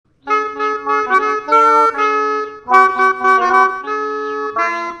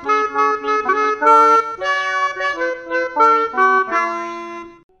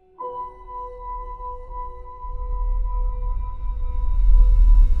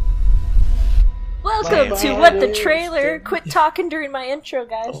Welcome to What the Trailer. Quit talking during my intro,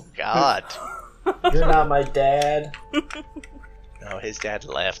 guys. Oh, God. You're not my dad. No, his dad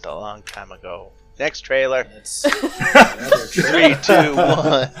left a long time ago. Next trailer. It's another 3, 2,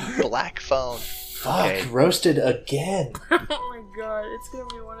 1. Black phone. Fuck, Okay. roasted again. Oh my god, it's gonna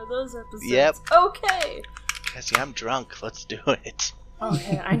be one of those episodes. Yep. Okay. Cassie, I'm drunk. Let's do it.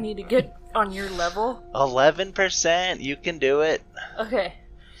 Okay, I need to get on your level. 11%. You can do it. Okay.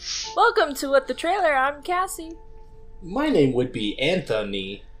 Welcome to What the Trailer. I'm Cassie. My name would be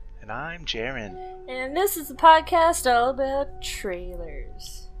Anthony. And I'm Jaren. And this is a podcast all about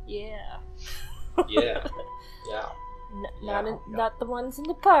trailers. Yeah. Yeah. Yeah. Not the ones in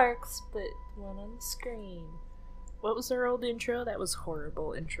the parks, but one on the screen. What was our old intro? That was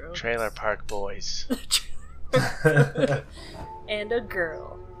horrible intro. Trailer Park Boys. And a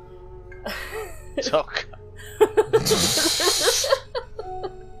girl. So,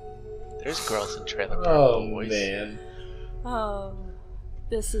 there's girls in Trailer Park Boys. Man. Oh,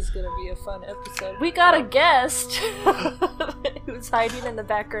 this is gonna be a fun episode. We got a guest who's hiding in the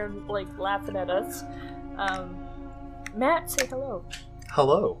background, like laughing at us. Matt, say hello.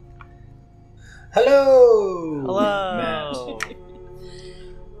 Hello. Hello. Hello. Matt.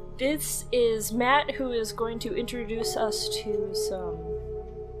 This is Matt, who is going to introduce us to some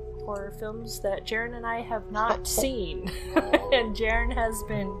horror films that Jaren and I have not seen. And Jaren has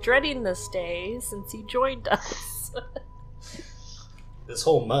been dreading this day since he joined us. This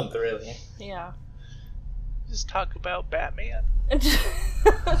whole month, really. Yeah. Just talk about Batman.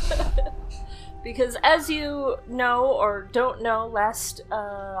 Because as you know or don't know, last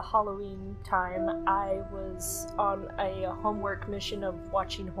Halloween time, I was on a homework mission of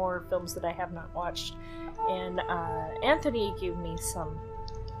watching horror films that I have not watched. And Anthony gave me some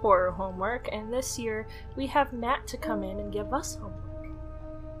horror homework, and this year we have Matt to come in and give us homework.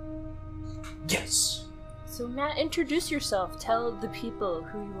 Yes. So Matt, introduce yourself. Tell the people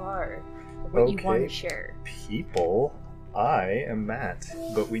who you are, what you want to share. People, I am Matt,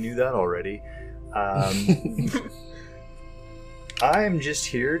 but we knew that already. I'm just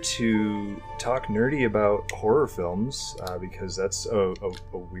here to talk nerdy about horror films because that's a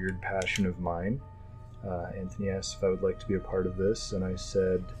weird passion of mine. Anthony asked if I would like to be a part of this, and I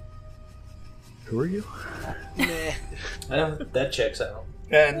said, "Who are you?" That checks out.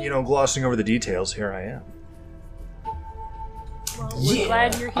 And, glossing over the details, here I am. Well, we're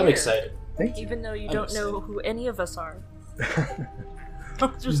glad you're here. I'm excited. Thank you. Even though you don't know who any of us are.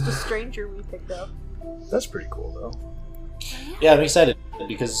 Just a stranger we picked up. That's pretty cool, though. Yeah, I'm excited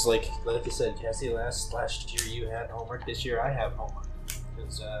because, like you said, Cassie, last year you had homework. This year I have homework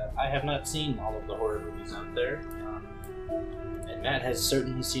because I have not seen all of the horror movies out there, and Matt has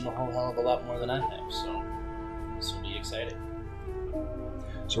certainly seen a whole hell of a lot more than I have. So this will be exciting.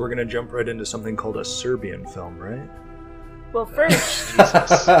 So we're gonna jump right into something called a Serbian film, right? Well, first,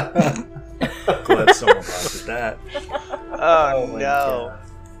 Glad someone laughed at that. Oh, my no. God.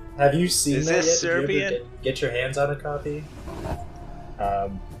 Have you seen Is that this yet? Serbian? Did you ever get your hands on a copy?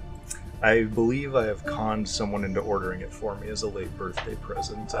 I believe I have conned someone into ordering it for me as a late birthday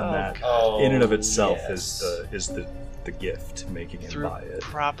present, and that in and of itself is the gift, making him Through buy it.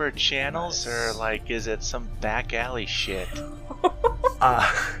 proper channels, Nice. or like, is it some back alley shit?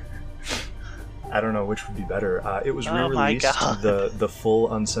 I don't know which would be better. It was Oh my re-released. God. The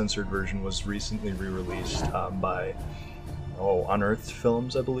full uncensored version was recently re-released by Unearthed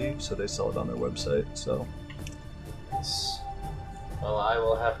Films, I believe. So they sell it on their website. So Well, I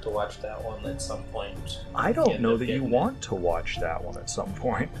will have to watch that one at some point. I don't End know up that you getting want to watch that one at some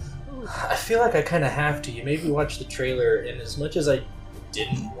point. I feel like I kind of have to. You made me watch the trailer, and as much as I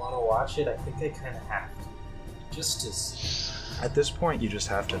didn't want to watch it, I think I kind of have to. Just as... At this point, you just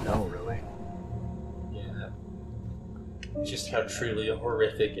have to know, really. Yeah. Just how truly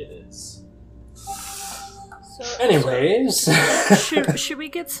horrific it is. so, Anyways. should we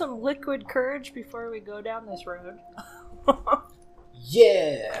get some liquid courage before we go down this road?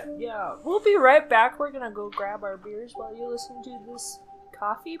 Yeah. Yeah, we'll be right back. We're gonna go grab our beers while you listen to this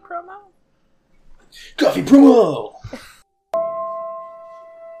coffee promo. Coffee promo!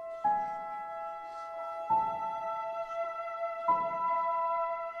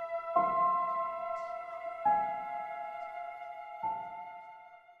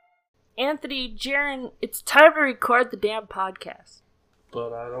 Anthony, Jaren, it's time to record the damn podcast.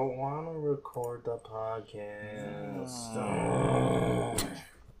 But I don't want to record the podcast.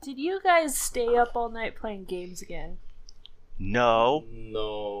 Did you guys stay up all night playing games again? No.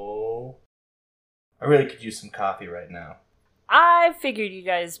 No. I really could use some coffee right now. I figured you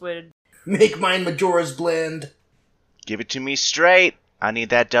guys would. Make mine Majora's Blend. Give it to me straight. I need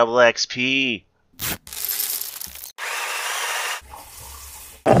that double XP.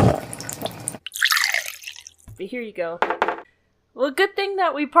 But here you go. Well, good thing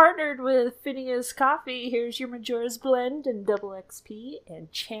that we partnered with Phineas Coffee. Here's your Majora's Blend and Double XP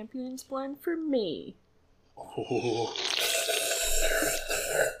and Champions Blend for me.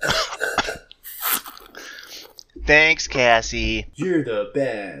 Thanks, Cassie. You're the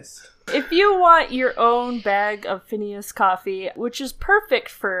best. If you want your own bag of Phineas Coffee, which is perfect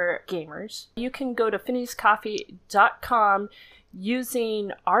for gamers, you can go to phineascoffee.com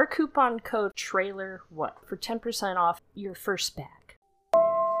using our coupon code TRAILER1 for 10% off your first bag.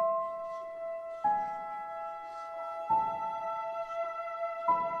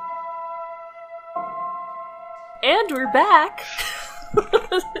 And we're back.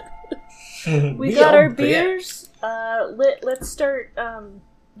 we got our beers. Let's start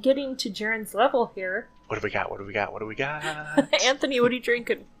getting to Jaren's level here. What do we got? Anthony, what are you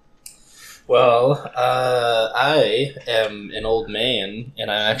drinking? Well, I am an old man,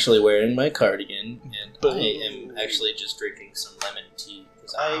 and I'm actually wearing my cardigan, and I am actually just drinking some lemon tea,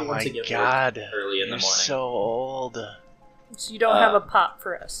 because I want to get work early in the morning. You're so old. So you don't have a pop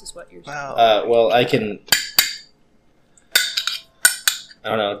for us, is what you're saying. Well, I can, I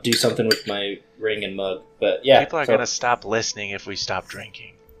don't know, do something with my ring and mug, but yeah. People are going to stop listening if we stop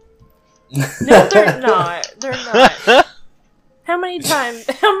drinking. No, they're not. They're not. How many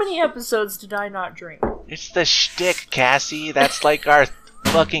episodes did I not drink? It's the shtick, Cassie. That's like our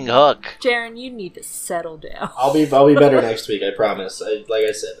fucking hook. Jaren, you need to settle down. I'll be better next week, I promise. Like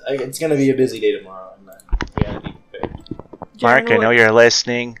I said, it's going to be a busy day tomorrow. We gotta be prepared. Mark, Jaren, I know you're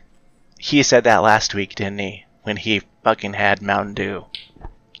listening. He said that last week, didn't he? When he fucking had Mountain Dew.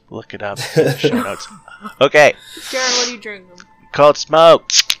 Look it up. Show notes. Okay. Jaren, what are you drinking? Cold smoke.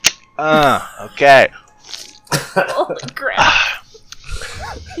 Okay. Holy crap.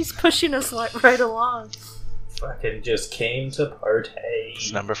 He's pushing us right along. Fucking just came to party.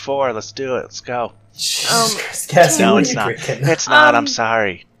 It's number 4. Let's do it. Let's go. Cassie, No, what it's are you not. drinking? It's not. I'm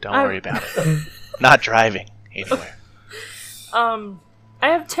sorry. Don't worry about it. Not driving anywhere. I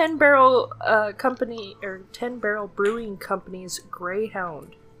have 10 Barrel Company, or 10 Barrel Brewing Company's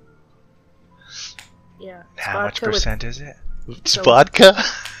Greyhound. Yeah. How much percent is it? It's So- vodka?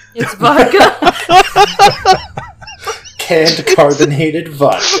 It's vodka. Canned carbonated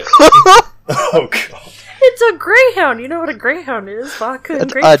vodka. Oh god. It's a Greyhound. You know what a Greyhound is? Vodka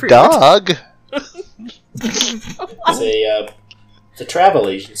and A grapefruit. dog? It's a travel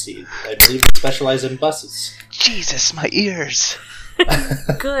agency. I believe they specialize in buses. Jesus, my ears.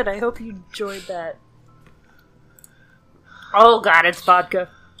 Good. I hope you enjoyed that. Oh god, it's vodka.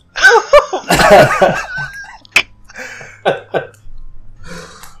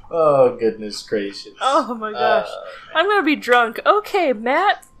 Oh, goodness gracious. Oh my gosh. I'm gonna be drunk. Okay,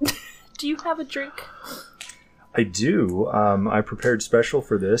 Matt, do you have a drink? I do. I prepared special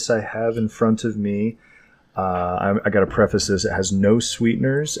for this. I have in front of me, I got to preface this, it has no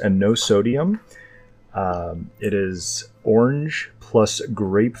sweeteners and no sodium. It is orange plus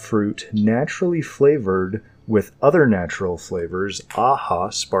grapefruit, naturally flavored with other natural flavors, AHA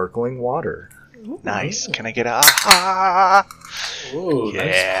sparkling water. Nice. Can I get a aha? Ooh,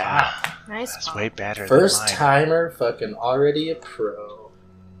 Yeah. Nice. That's way better First than mine. timer, fucking already a pro.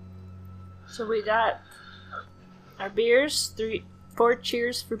 So we got our beers. 4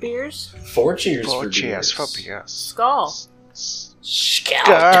 cheers for beers. 4 cheers 4 for cheers beers. for beers. Skull. Scout.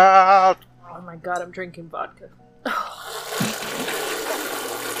 God. Oh my god, I'm drinking vodka.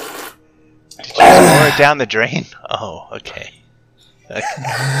 Did you pour it down the drain? Oh, okay. Okay.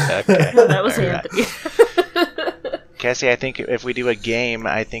 That was All right. Anthony. Cassie, I think if we do a game,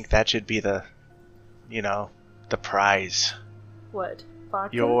 I think that should be the prize. What?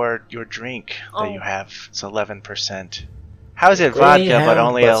 Vodka? Your drink Oh. that you have. It's 11%. How is it Greyhound vodka but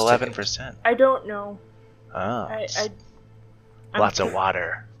only bus 11%? I don't know. Oh, I'm- lots of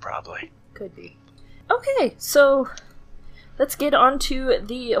water, probably. Could be. Okay, so let's get on to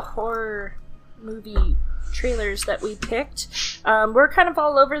the horror movie trailers that we picked. We're kind of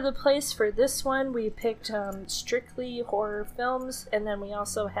all over the place for this one. We picked strictly horror films, and then we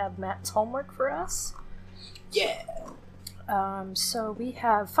also have Matt's homework for us. Yeah. So we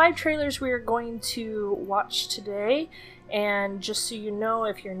have 5 trailers we are going to watch today, and just so you know,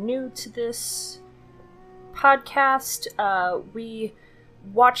 if you're new to this podcast, we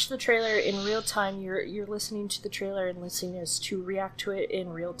watch the trailer in real time. You're listening to the trailer and listening is to react to it in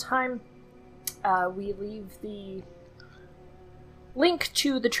real time. We leave the link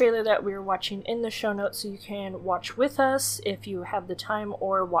to the trailer that we're watching in the show notes so you can watch with us if you have the time,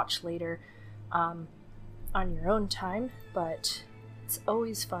 or watch later on your own time, but it's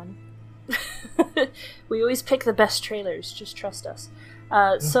always fun. We always pick the best trailers. Just trust us.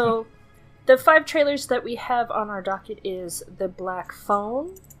 So, the 5 trailers that we have on our docket is The Black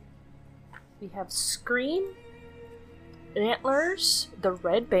Phone. We have Scream, Antlers, the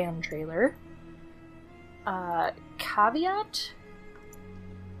Red Band trailer, Caveat,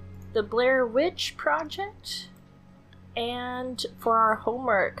 The Blair Witch Project, and for our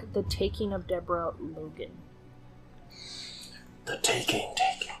homework, The Taking of Deborah Logan. The taking.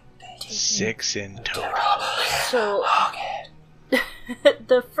 6 in total. So,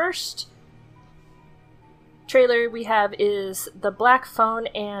 the first trailer we have is The Black Phone,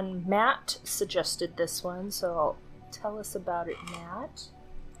 and Matt suggested this one, so tell us about it, Matt.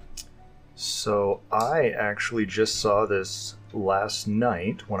 So I actually just saw this last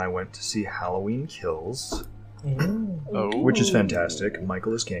night when I went to see Halloween Kills, which is fantastic.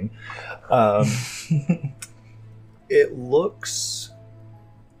 Michael is king. It looks...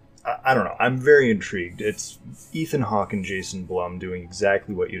 I don't know. I'm very intrigued. It's Ethan Hawke and Jason Blum doing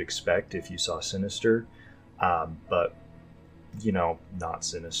exactly what you'd expect if you saw Sinister, but not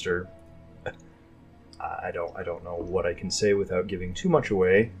Sinister. I don't know what I can say without giving too much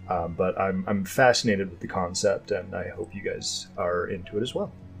away, but I'm fascinated with the concept, and I hope you guys are into it as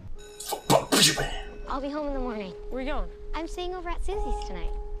well. I'll be home in the morning. Where are you going? I'm staying over at Susie's tonight.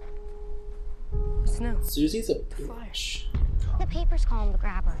 What's new? Susie's a bitch. The papers call him the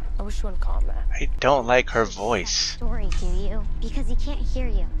grabber. I wish you wouldn't call him that. I don't like her voice. Story, do you? Because he can't hear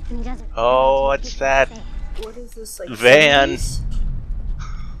you, and he doesn't. Oh, what's that? What is this, like, Van. 70s?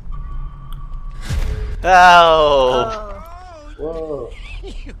 Oh! Whoa.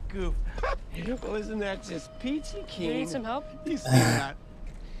 You goof. Well, isn't that just peachy keen? You need some help? You see that?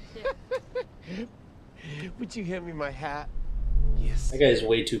 Would you hand me my hat? Yes. That guy's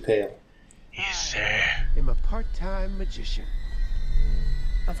way too pale. Yes, sir. I'm a part-time magician.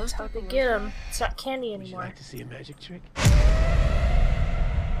 Are those That's how they people get real? him. It's not candy Would you anymore. like to see a magic trick?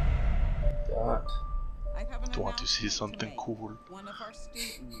 God. Do Want to see something cool? One of our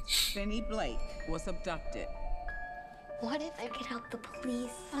students, Benny Blake, was abducted. What if I could help the police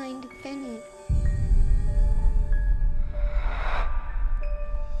find Benny?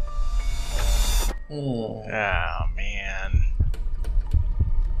 Oh, man.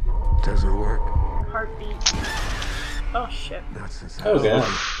 Does it work? Heartbeat. Oh, shit. Not since Oh, God.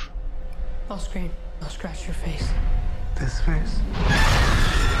 I'll scream. I'll scratch your face. This face?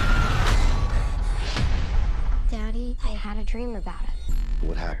 Daddy, I had a dream about it.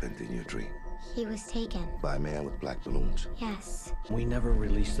 What happened in your dream? He was taken. By a man with black balloons? Yes. We never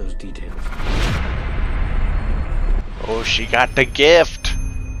released those details. Oh, she got the gift.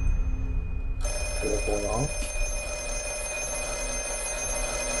 What's going on?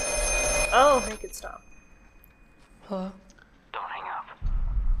 Oh, make it stop. Hello? Don't hang up.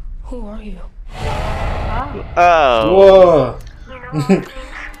 Who are you? Oh. Whoa.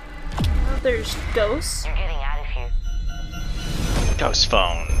 Oh, there's ghosts. You're getting out of here. Ghost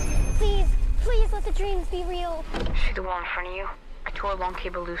phone. Please, please let the dreams be real. See the wall in front of you? I tore a long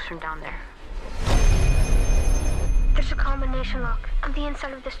cable loose from down there. There's a combination lock on the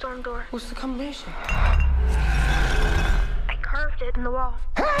inside of the storm door. What's the combination? I carved it in the wall.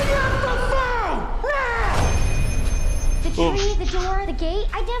 The tree, the door, the gate.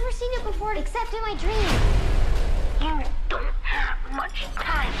 I'd never seen it before except in my dream. You don't have much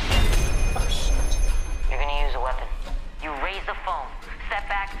time. Oh, shit. You're gonna use a weapon. You raise the phone, step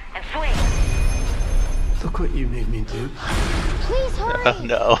back, and swing. Look what you made me do. Please hurry. Oh,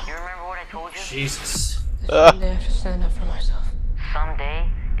 no. You remember what I told you? Jesus. Someday I have to stand up for myself. Someday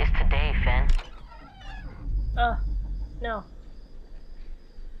is today, Finn. No.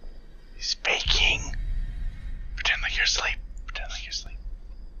 He's baking. Pretend like you're asleep. Pretend like you're asleep.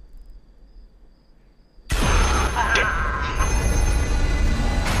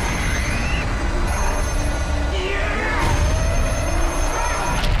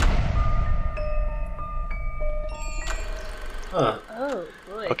 Huh. Oh,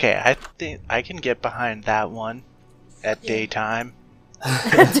 boy. Okay, I think I can get behind that one at daytime.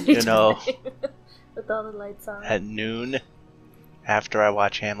 You know. With all the lights on. At noon, after I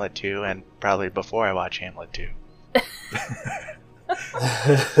watch Hamlet 2, and probably before I watch Hamlet 2.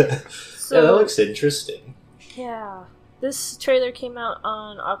 So, yeah, that looks interesting. Yeah. This trailer came out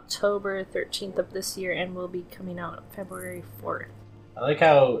on October 13th of this year and will be coming out February 4th. I like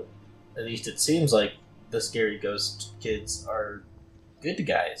how, at least it seems like, the scary ghost kids are good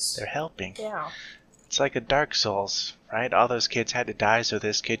guys. They're helping. Yeah. It's like a Dark Souls, right? All those kids had to die so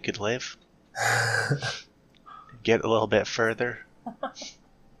this kid could live. Get a little bit further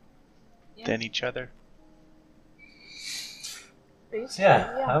than each other. Basically,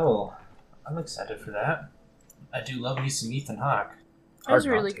 Yeah, I'm excited for that. I do love me some Ethan Hawke. That was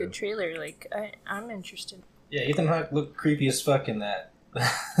a really good trailer. Like, I'm interested. Yeah, Ethan Hawke looked creepy as fuck in that.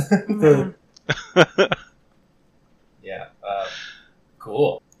 Yeah,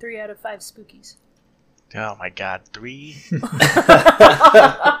 cool. 3 out of 5 spookies. Oh my god, 3?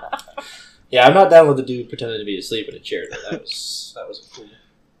 Yeah, I'm not down with the dude pretending to be asleep in a chair. That was a cool.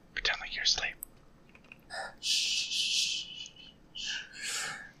 Pretend like you're asleep.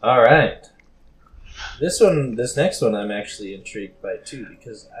 All right. This next one, I'm actually intrigued by too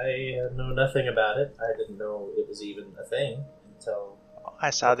because I know nothing about it. I didn't know it was even a thing until I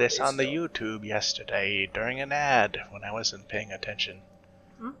saw this on the YouTube yesterday during an ad when I wasn't paying attention.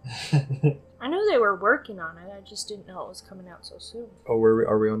 I knew they were working on it. I just didn't know it was coming out so soon. Oh,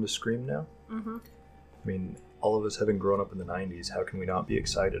 are we on to Scream now? Mm-hmm. I mean, all of us having grown up in the 90s, how can we not be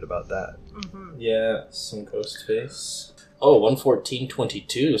excited about that? Mm-hmm. Yeah, some Ghostface. Oh,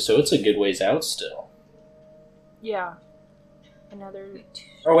 1/14/22, so it's a good ways out still. Yeah. Another...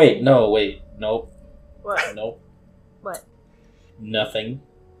 Oh, wait, nope. What? Nope. What? Nothing.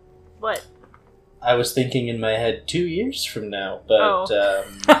 What? I was thinking in my head 2 years from now, but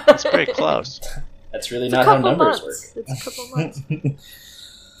That's pretty close. That's really not how numbers work. It's a couple months.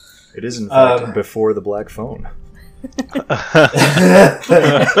 It is, in fact, before the black phone.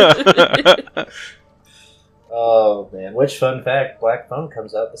 Oh, man. Which fun fact, Black Phone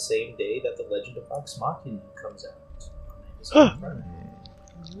comes out the same day that The Legend of Vox Machina comes out.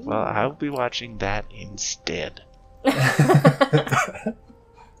 Well, I'll be watching that instead.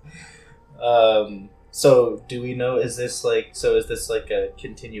 So do we know, is this like a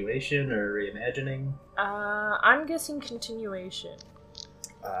continuation or reimagining? I'm guessing continuation.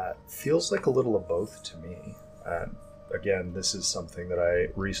 Feels like a little of both to me. Again, this is something that I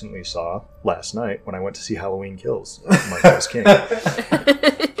recently saw last night when I went to see Halloween Kills, Marcus King.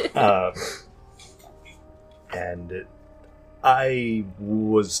 I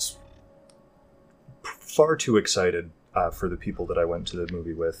was far too excited for the people that I went to the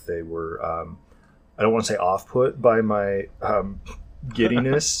movie with. They were, I don't want to say off-put by my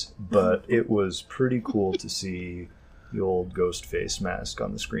giddiness, but it was pretty cool to see the old Ghostface mask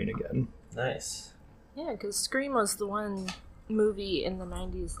on the screen again. Nice. Yeah, because Scream was the one movie in the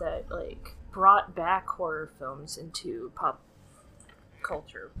 90s that, like, brought back horror films into pop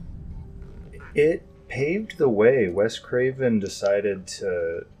culture. It paved the way. Wes Craven decided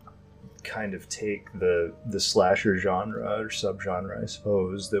to kind of take the slasher genre or subgenre, I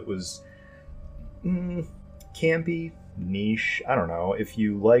suppose, that was campy, niche. I don't know. If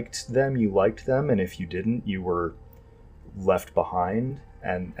you liked them, you liked them, and if you didn't, you were left behind.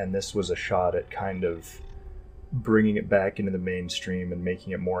 And this was a shot at kind of bringing it back into the mainstream and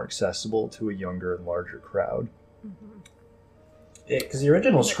making it more accessible to a younger and larger crowd. Mm-hmm. Yeah, because the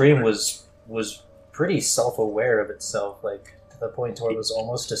original Scream was pretty self-aware of itself, like to the point where it was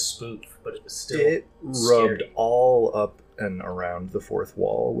almost a spoof, but it was still It rubbed scary. all up and around the fourth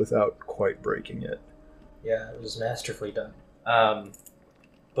wall without quite breaking it. Yeah, it was masterfully done.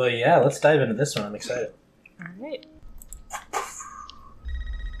 But yeah, let's dive into this one. I'm excited. All right.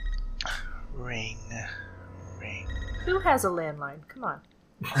 Ring. Who has a landline? Come on.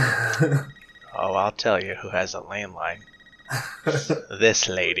 Oh, I'll tell you who has a landline. This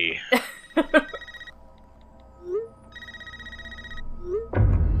lady.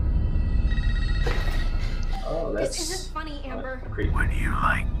 Oh, that's... This isn't funny, Amber. Would you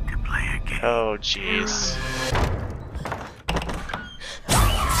like to play a game? Oh, jeez.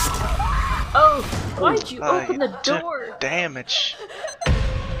 Oh, why'd you open the took door? Damage.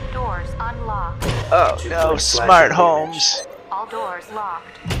 Doors unlocked. Oh no, smart homes. All doors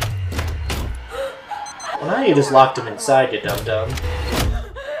locked. Well, now you just locked him inside, you dum-dum.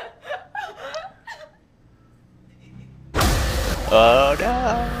 Oh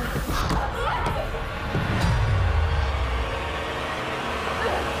no.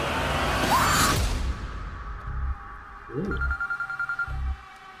 Ooh.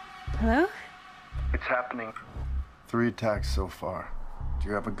 Hello? It's happening. 3 attacks so far. Do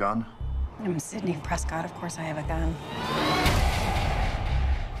you have a gun? I'm Sydney Prescott. Of course I have a gun.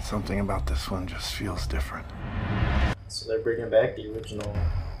 Something about this one just feels different. So they're bringing back the original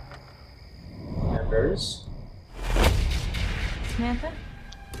members. Samantha?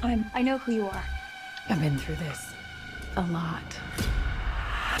 I know who you are. I've been through this a lot.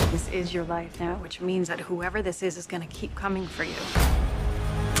 This is your life now, which means that whoever this is gonna keep coming for you.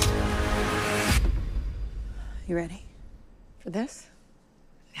 You ready for this?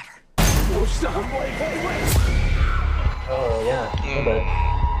 Never. Oh, stop. Wait. Oh, yeah. Okay.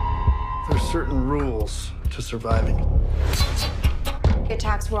 There's certain rules to surviving. The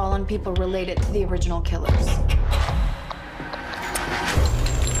attacks were all on people related to the original killers.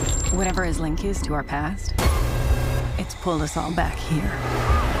 Whatever his link is to our past, it's pulled us all back here.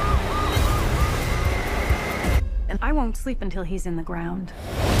 And I won't sleep until he's in the ground.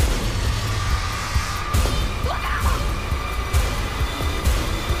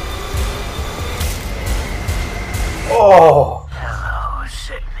 Oh! Hello,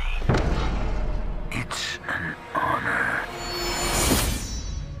 Sydney. It's an honor.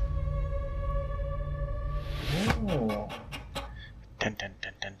 Oh. Dun, dun,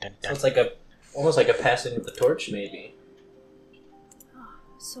 dun, dun, dun, So dun. it's like almost like a passing of the torch, maybe.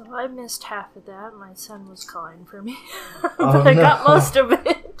 So I missed half of that. My son was calling for me. Oh, but I got no. most of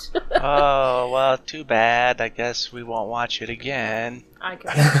it. Oh, well, too bad. I guess we won't watch it again. I can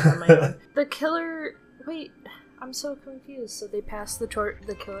watch it on my own. The killer... Wait, I'm so confused. So they passed the torch...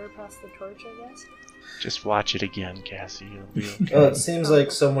 The killer passed the torch, I guess? Just watch it again, Cassie. You'll be okay. Well, it seems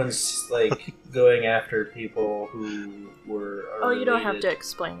like someone's like going after people who were. Oh, you don't have related to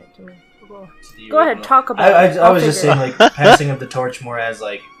explain it to me. Well, to the go ahead, original. talk about it. I I'll was just figure saying, it like, passing of the torch more as,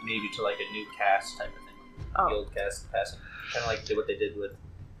 like, maybe to, like, a new cast type of thing. Oh. The old cast passing. Kind of like what they did with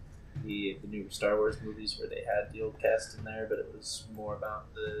the new Star Wars movies where they had the old cast in there, but it was more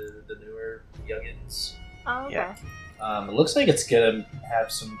about the newer youngins. Oh, okay. Yeah. It looks like it's gonna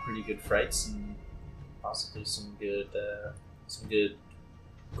have some pretty good frights and possibly some good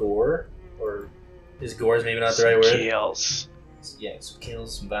gore. Or is gore is maybe not the right word? Kills. Yeah, some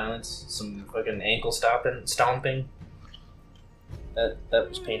kills, some violence, some fucking ankle stomping. That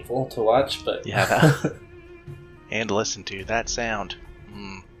was painful to watch, but Yeah, that. And listen to that sound.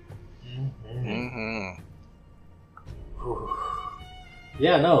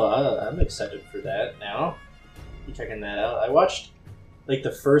 Yeah, no, I'm excited for that now. Be checking that out. I watched like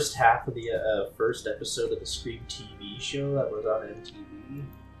the first half of the first episode of the Scream TV show that was on MTV.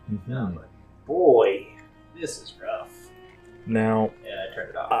 And I'm like, boy, this is rough. Now, Yeah, I turned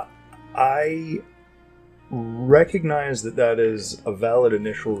it off. I recognize that that is a valid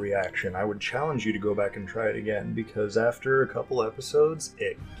initial reaction. I would challenge you to go back and try it again, because after a couple episodes,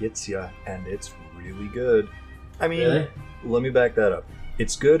 it gets you, and it's really good. I mean, Really? let me back that up.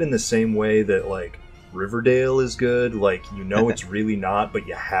 It's good in the same way that, like, Riverdale is good. Like, you know it's really not, but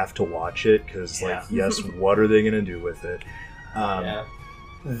you have to watch it, because, like, yes, what are they going to do with it? Yeah.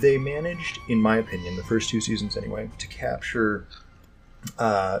 They managed, in my opinion, the first 2 seasons anyway, to capture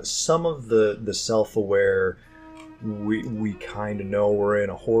some of the self-aware, we kind of know we're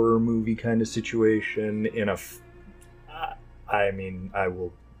in a horror movie kind of situation, in a I mean, I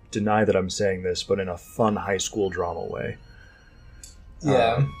will deny that I'm saying this, but in a fun high school drama way.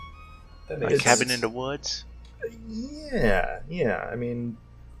 Yeah. That Like makes Cabin sense. in the Woods? Yeah, I mean,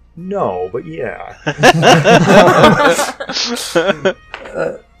 no, but yeah.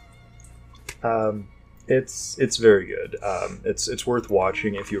 It's very good. It's worth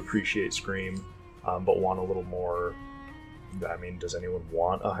watching if you appreciate Scream, but want a little more. I mean, does anyone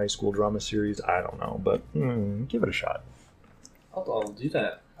want a high school drama series? I don't know, but give it a shot. I'll do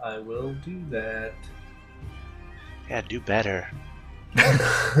that. I will do that. Yeah, do better.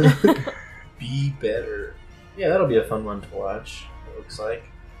 Be better. Yeah, that'll be a fun one to watch, it looks like.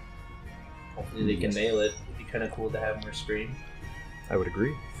 Hopefully they can nail it. It'd be kind of cool to have more Scream. I would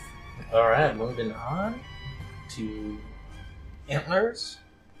agree. Alright, moving on to Antlers,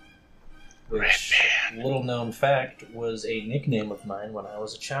 which, little known fact, was a nickname of mine when I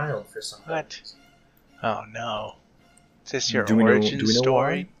was a child for some What? Oh no. Is this your Do we know origin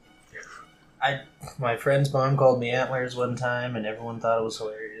story? My friend's mom called me Antlers one time, and everyone thought it was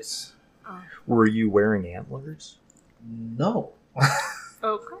hilarious. Were you wearing antlers? No.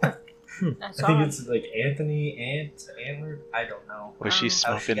 Okay. I think it's like Anthony Antler. I don't know. Was she How she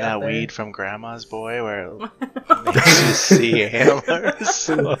smoking got that there. weed from Grandma's boy where it makes you see antlers?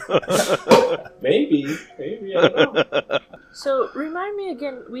 Maybe, I don't know. So remind me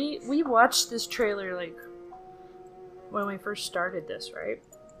again. We watched this trailer like when we first started this, right?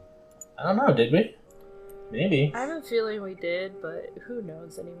 I don't know. Did we? Maybe. I have a feeling we did, but who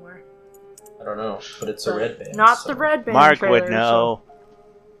knows anymore? I don't know. But it's a red band. Not so. the red band. Mark trailer, would know.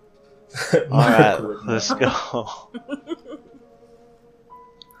 Mark Alright, would let's know. go.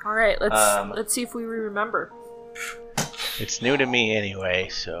 All right, let's see if we remember. It's new to me anyway,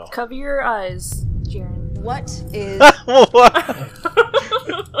 so. Cover your eyes, Jaren. What is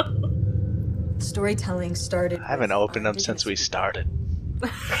storytelling started? I haven't opened them since we started.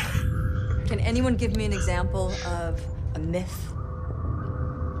 Can anyone give me an example of a myth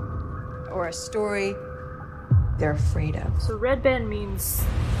or a story they're afraid of? So red band means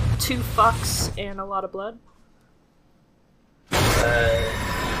 2 fucks and a lot of blood.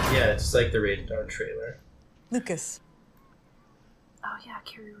 it's like the rated R trailer. Lucas. Oh yeah,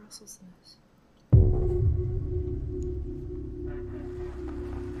 Kerry Russell's in this.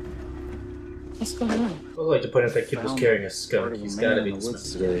 What's going on? I would like to point out that kid was carrying a skunk. He's got to be the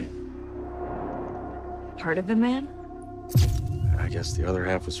today. Part of the man? I guess the other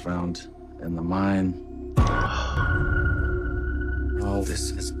half was found in the mine. Oh,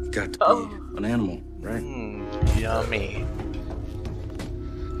 this has got to be an animal, right? Yummy.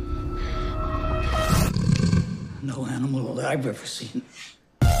 No animal that I've ever seen.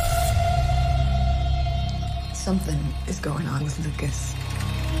 Something is going on with Lucas.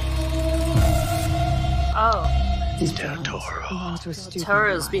 Oh. He's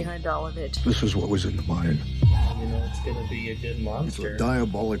Toro's behind all of it. This is what was in the mine. You know, it's gonna be a good monster. It's a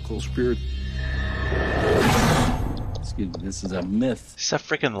diabolical spirit. Excuse me, this is a myth. Is that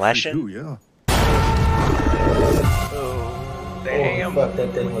freaking Leshen? Yeah. Oh, damn. Oh, fuck,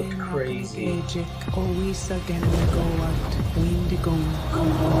 that thing looked crazy.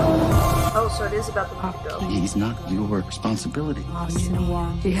 Oh, so it is about the Wendigo. He's not your responsibility. He has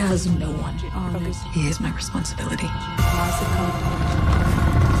no one. He is my responsibility.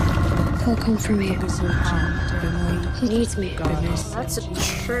 He'll come for me. He needs me. That's a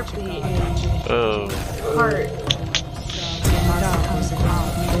trippy Oh. part.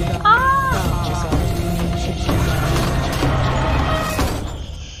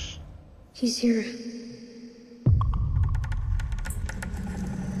 He's here.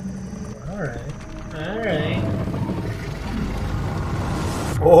 Alright.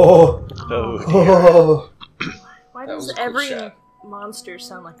 Oh! Oh, Why That was does a cool every shot. monster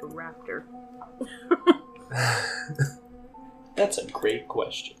sound like a raptor? That's a great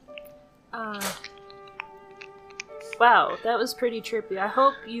question. Wow, that was pretty trippy. I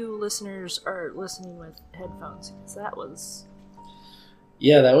hope you listeners are listening with headphones, because that was...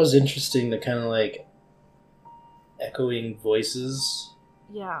 Yeah, that was interesting, the kind of like echoing voices.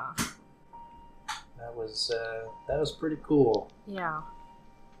 Yeah. That was pretty cool. Yeah.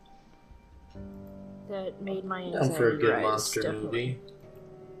 That made my Down anxiety for a good rise, monster definitely. movie.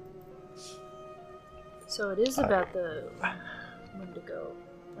 So it is about the Wendigo.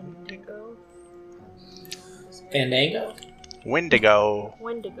 Wendigo? Fandango? Wendigo.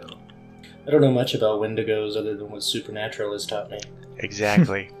 Wendigo. I don't know much about Wendigos other than what Supernatural has taught me.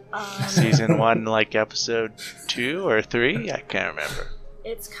 Exactly. Season 1, like episode 2 or 3? I can't remember.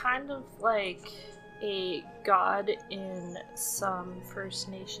 It's kind of like a god in some First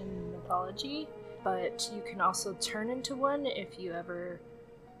Nation mythology, but you can also turn into one if you ever...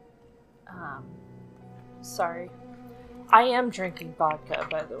 sorry. I am drinking vodka,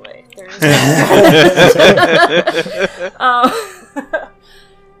 by the way. There is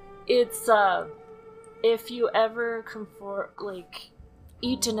it's, if you ever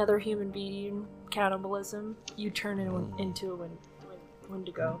eat another human being, cannibalism, you turn into a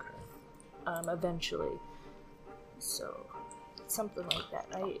Wendigo, eventually. So, something like that.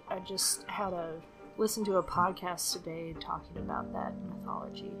 I just had listened to a podcast today talking about that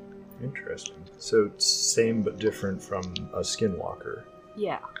mythology. Interesting. So same but different from a skinwalker.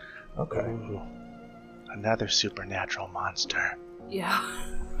 Yeah. Okay. Ooh, another supernatural monster. Yeah.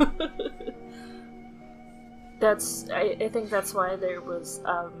 I think that's why there was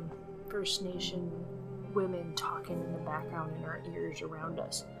First Nation women talking in the background in our ears around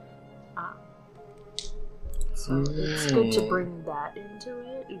us. So it's good to bring that into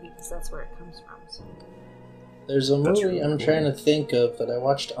it because that's where it comes from. So. There's a movie really I'm cool. trying to think of that I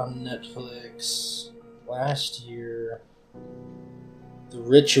watched on Netflix last year. The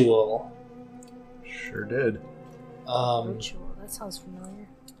Ritual. Sure did. Ritual. That sounds familiar.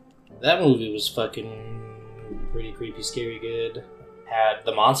 That movie was fucking pretty creepy, scary, good.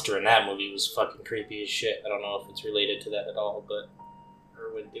 The monster in that movie was fucking creepy as shit. I don't know if it's related to that at all, or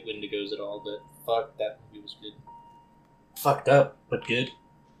Wendigos at all, but fuck, that movie was good. Fucked up, but good.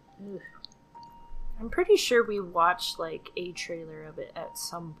 Ugh. I'm pretty sure we watched a trailer of it at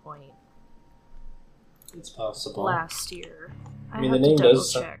some point. It's possible. Last year. I mean, have the name to double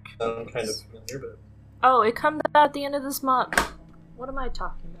does check. sound kind of familiar, but... Oh, it comes out at the end of this month. What am I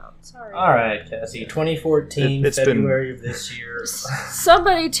talking about? Sorry. Alright, Cassie. 2014, It's February of this year.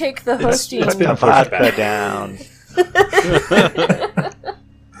 Somebody take the hosting. It's been The pushed vodka back. down.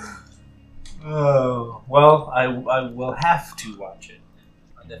 Oh, well, I will have to watch it.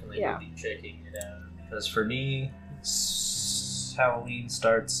 I definitely will be checking it out. Because for me, Halloween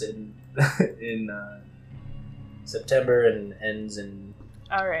starts in September and ends in...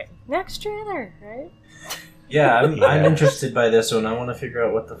 Alright, next trailer, right? Yeah, I'm interested by this one. I want to figure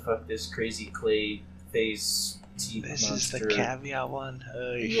out what the fuck this crazy clay face teeth This monster. is the caveat one.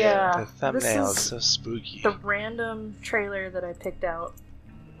 Oh, Yeah, the thumbnail this is so spooky. The random trailer that I picked out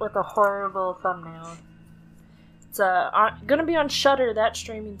with a horrible thumbnail. It's gonna be on Shudder, that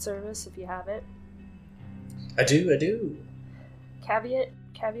streaming service, if you have it. I do. Caveat,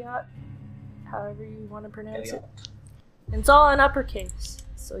 however you want to pronounce it. And it's all in uppercase,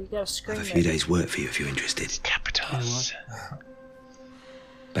 so you gotta scream I have it. a few days' work for you if you're interested. Capitals.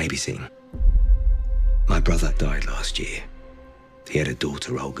 Babysitting. My brother died last year. He had a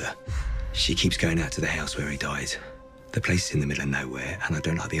daughter, Olga. She keeps going out to the house where he died. The place is in the middle of nowhere, and I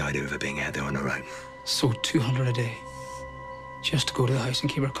don't like the idea of her being out there on her own. So 200 a day, just to go to the house and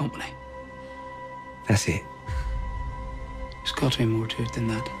keep her company. That's it. There's got to be more to it than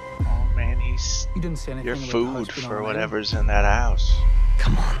that. Oh man, he's You didn't say anything your about the food house being for on my whatever's in that house.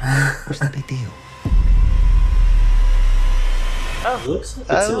 Come on, what's the big deal? Oh, It looks like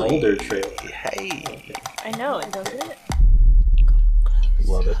it's an older trailer. Hey. I know it, doesn't it?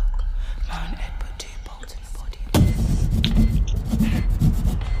 Love it.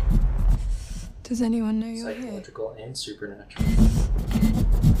 Does anyone know you're here? Psychological and supernatural.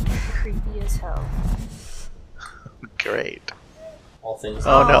 Creepy as hell. Great. All things.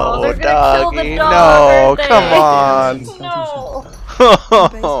 Oh no, they're gonna kill the doggy! dog, No, aren't they? come on!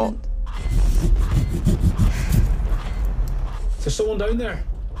 No. Is there someone down there?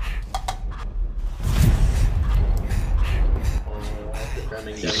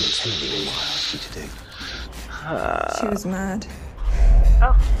 She was mad.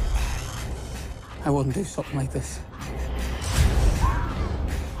 Oh. I wouldn't do something like this.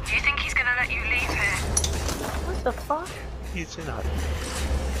 Do you think he's gonna let you leave here? What the fuck? He's not.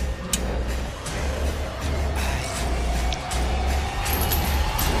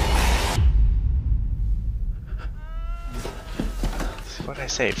 What'd I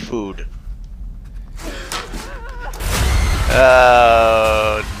say? Food.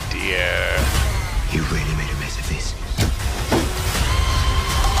 Oh dear. You really made a mess of this.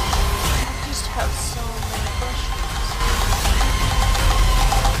 I just have so many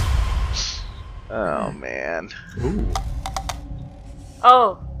questions. Oh man. Ooh.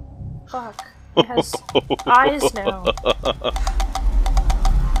 Oh, fuck. It has eyes now.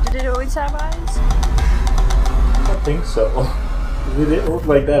 Did it always have eyes? I don't think so. It didn't look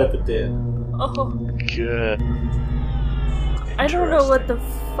like that if it did. Oh. Good. I don't know what the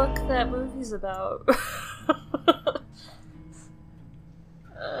fuck that movie's about.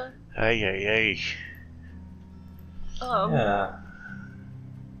 Ay ay ay. Yeah.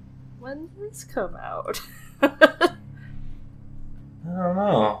 When did this come out? I don't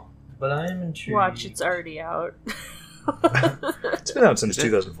know, but I am intrigued. Watch, it's already out. It's been out since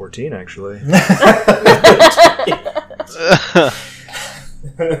 2014, actually.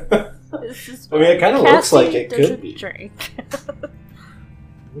 I mean, it kind of looks like it Cassie could be. Drink.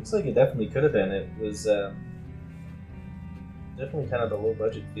 Looks like it definitely could have been. It was definitely kind of the low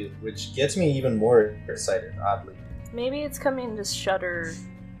budget feel, which gets me even more excited, oddly. Maybe it's coming to Shudder,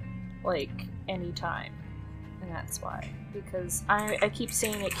 like, anytime. And that's why. Because I keep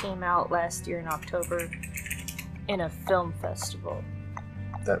saying it came out last year in October in a film festival.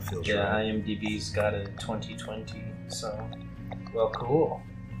 That feels Yeah, right. IMDb's got it in 2020, so... Well, cool.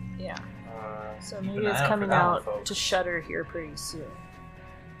 Yeah. So keep maybe an it's eye out for coming that one, out folks. to Shudder here pretty soon.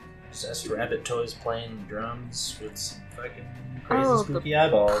 Possessed rabbit toys playing drums with some fucking crazy Oh, spooky the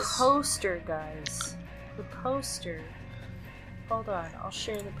eyeballs. poster, guys. The poster. Hold on, I'll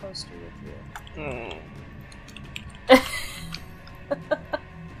share the poster with you.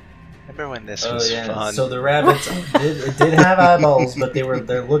 Remember when this Oh was yeah. fun? So the rabbits it did have eyeballs, but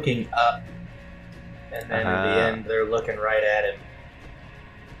they're looking up, and then in the end they're looking right at him.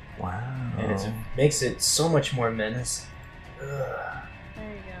 Wow. And it makes it so much more menacing. Ugh.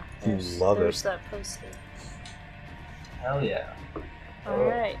 There you go. Love it. There's that poster. Hell yeah.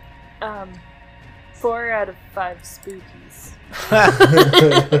 Alright. 4 out of 5 spookies.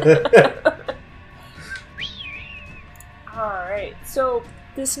 Alright, so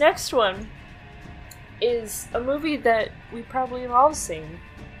this next one is a movie that we probably have all seen.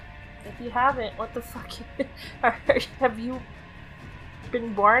 If you haven't, what the fuck? Have you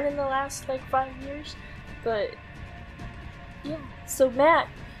been born in the last, 5 years? But, yeah. So, Matt,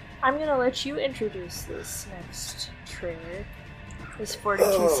 I'm gonna let you introduce this next trailer. This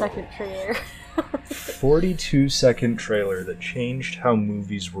 42-second trailer. 42-second trailer that changed how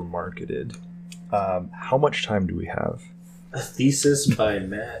movies were marketed. How much time do we have? A thesis by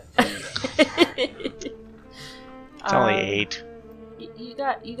Matt. It's only 8. You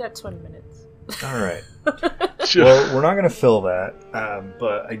got 20 minutes. All right. Well, we're not going to fill that,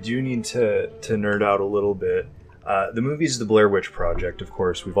 but I do need to nerd out a little bit. The movie's The Blair Witch Project, of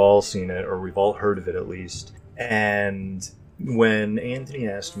course. We've all seen it, or we've all heard of it at least. And when Anthony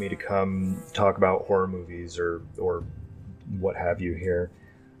asked me to come talk about horror movies or what have you here,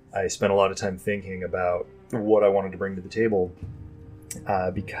 I spent a lot of time thinking about what I wanted to bring to the table,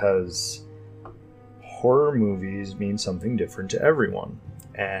 because horror movies mean something different to everyone.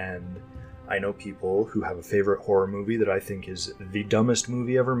 And I know people who have a favorite horror movie that I think is the dumbest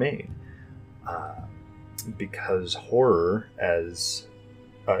movie ever made. Because horror as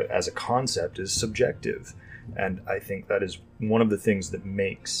a concept is subjective. And I think that is one of the things that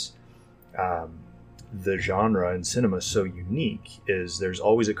makes the genre in cinema so unique, is there's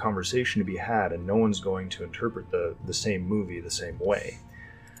always a conversation to be had, and no one's going to interpret the same movie the same way.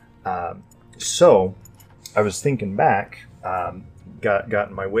 So I was thinking back, got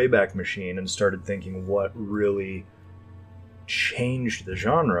in my Wayback Machine and started thinking what really changed the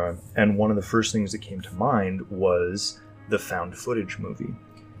genre, and one of the first things that came to mind was the found footage movie.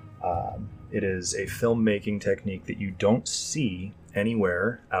 It is a filmmaking technique that you don't see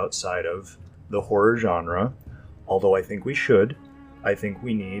anywhere outside of the horror genre, although I think we should. I think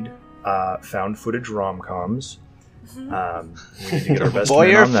we need found footage rom-coms. We need to get our best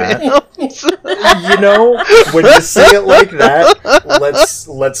man on that. You know, when you say it like that,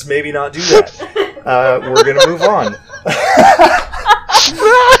 let's maybe not do that. We're gonna move on.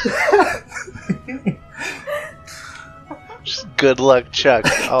 Just good luck, Chuck.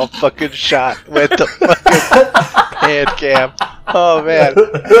 All fucking shot with the fucking hand cam. Oh man.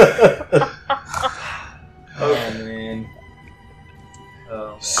 Oh man.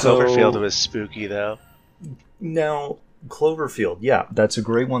 Cloverfield was spooky though. Now, Cloverfield, yeah, that's a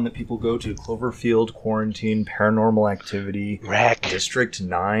great one that people go to. Cloverfield, Quarantine, Paranormal Activity, Wreck, District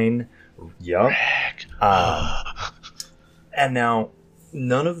 9. Yep. Wreck. And now,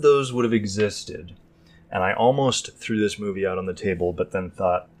 none of those would have existed. And I almost threw this movie out on the table, but then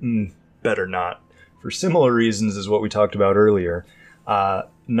thought, better not. For similar reasons as what we talked about earlier.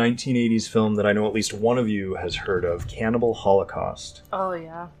 1980s film that I know at least one of you has heard of, Cannibal Holocaust. Oh,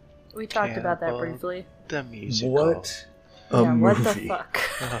 yeah. We talked about that briefly. The musical. What a movie. What the fuck?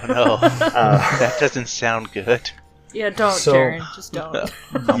 Oh, no. That doesn't sound good. Yeah, don't, Darren. Just don't.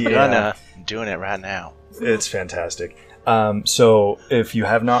 I'm doing it right now. It's fantastic. So if you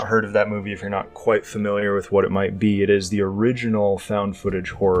have not heard of that movie, if you're not quite familiar with what it might be, it is the original found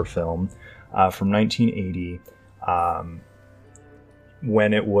footage horror film from 1980.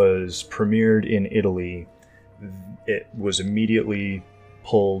 When it was premiered in Italy, it was immediately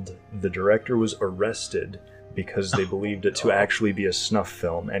pulled. The director was arrested because they believed it to actually be a snuff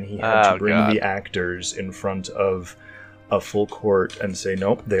film, and he had to bring the actors in front of a full court and say,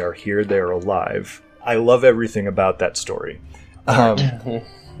 nope, they are here, they are alive. I love everything about that story.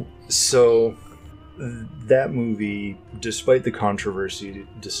 So that movie, despite the controversy,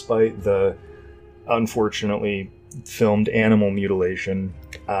 despite the unfortunately filmed animal mutilation,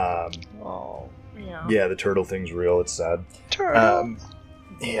 yeah, the turtle thing's real, it's sad. Turtle.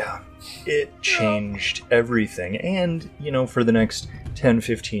 Yeah, it changed everything. And, you know, for the next 10,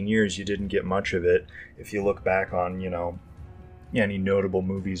 15 years, you didn't get much of it. If you look back on, you know, any notable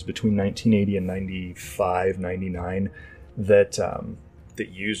movies between 1980 and 95, 99 that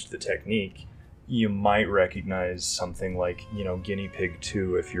used the technique, you might recognize something like, you know, Guinea Pig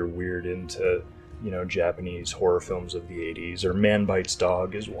 2 if you're weird into, you know, Japanese horror films of the 80s, or Man Bites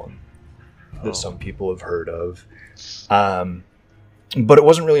Dog is one that some people have heard of. But it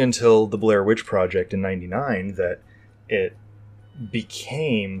wasn't really until the Blair Witch Project in 99 that it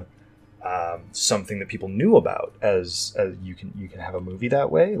became something that people knew about, as you can have a movie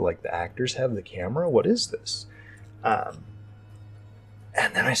that way, like the actors have the camera. What is this? And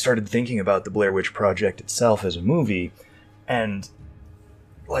then I started thinking about the Blair Witch Project itself as a movie, and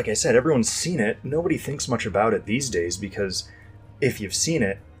like I said, everyone's seen it. Nobody thinks much about it these days because if you've seen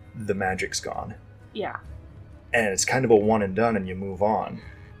it, the magic's gone. Yeah. And it's kind of a one and done and you move on.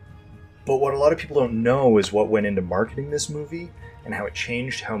 But what a lot of people don't know is what went into marketing this movie and how it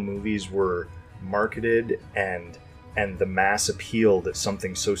changed how movies were marketed and the mass appeal that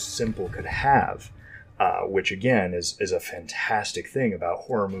something so simple could have, which again is a fantastic thing about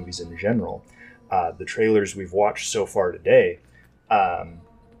horror movies in general. The trailers we've watched so far today, the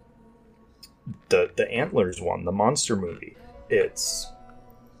Antlers one, the monster movie,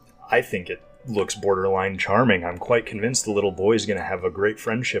 I think it looks borderline charming. I'm quite convinced the little boy's going to have a great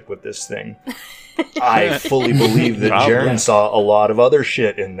friendship with this thing. I fully believe that Jaren saw a lot of other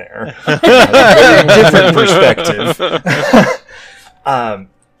shit in there. A very different perspective.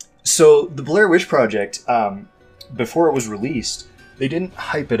 So the Blair Witch Project, before it was released, They didn't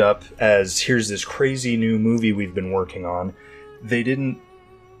hype it up as, here's this crazy new movie we've been working on. They didn't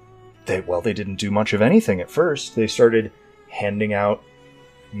do much of anything at first. They started handing out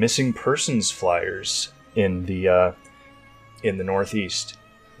missing persons flyers in the Northeast.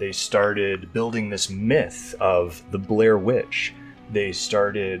 They started building this myth of the Blair Witch. They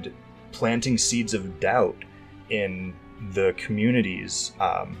started planting seeds of doubt in the communities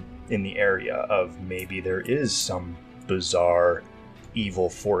in the area of maybe there is some bizarre evil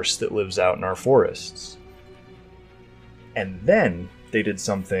force that lives out in our forests. And then they did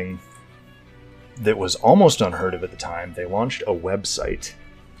something that was almost unheard of at the time. They launched a website.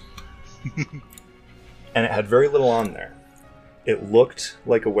 And it had very little on there. It looked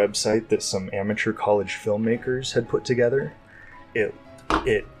like a website that some amateur college filmmakers had put together. It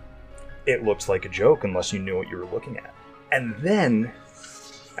looked like a joke unless you knew what you were looking at. And then,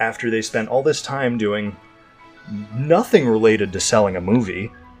 after they spent all this time doing nothing related to selling a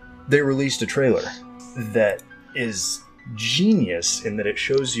movie, they released a trailer that is genius in that it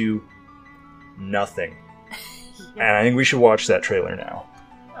shows you nothing. And I think we should watch that trailer now.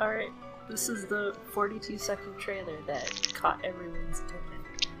 Alright, this is the 42-second trailer that caught everyone's attention.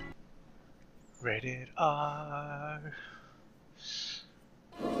 Rated R.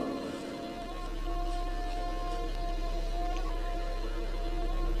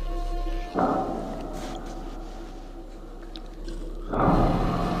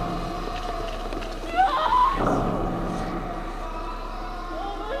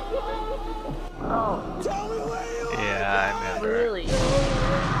 Oh. Tell me where you are. Yeah, I remember. Really?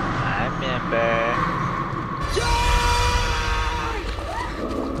 I remember.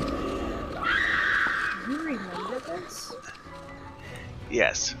 You remember this?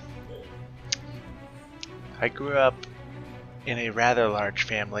 Yes. I grew up in a rather large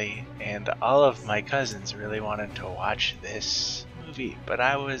family, and all of my cousins really wanted to watch this movie, but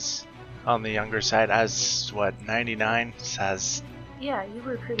I was on the younger side. I was, 99? So I was... Yeah, you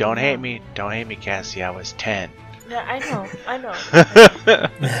were pretty Don't hate me, Cassie. I was 10. Yeah, I know.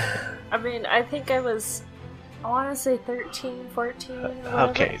 I mean, I think I want to say 13, 14, or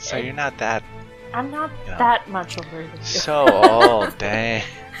whatever. Okay, so you're not that... I'm not that much older than you. So old, dang.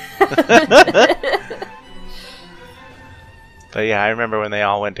 But yeah, I remember when they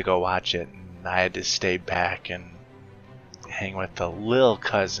all went to go watch it, and I had to stay back and hang with the little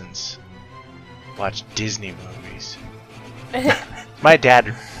cousins, watch Disney movies. My dad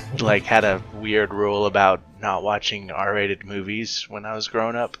had a weird rule about not watching R-rated movies when I was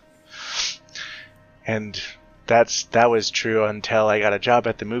growing up, and that was true until I got a job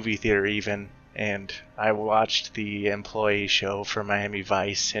at the movie theater even, and I watched the employee show for Miami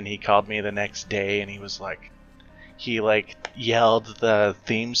Vice, and he called me the next day, and he was like, yelled the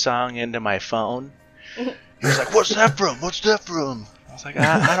theme song into my phone. He was like, "What's that from? What's that from?" I was like,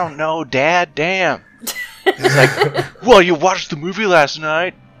 I don't know, Dad. Damn. He's like, "Well, you watched the movie last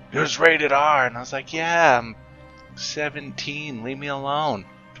night. It was rated R." And I was like, "Yeah, I'm 17. Leave me alone."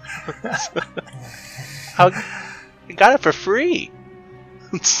 You got it for free.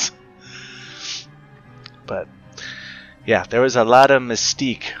 But yeah, there was a lot of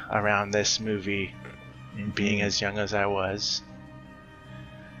mystique around this movie, being as young as I was,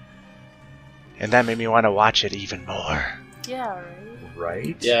 and that made me want to watch it even more. Yeah,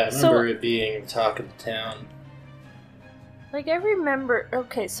 right? Yeah, I remember it being talk of the town. I remember...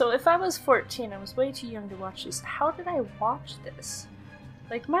 Okay, so if I was 14, I was way too young to watch this. How did I watch this?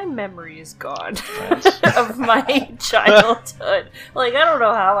 My memory is gone of my childhood. I don't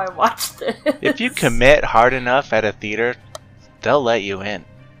know how I watched this. If you commit hard enough at a theater, they'll let you in.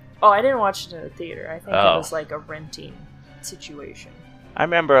 Oh, I didn't watch it in a theater. I think it was a renting situation. I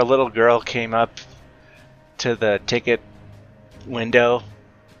remember a little girl came up to the ticket window,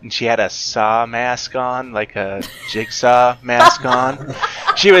 and she had a saw mask on, like a jigsaw mask on.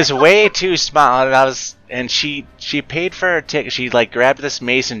 She was way too small, and she paid for her ticket. She grabbed this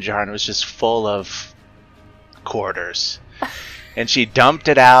mason jar, and it was just full of quarters. And she dumped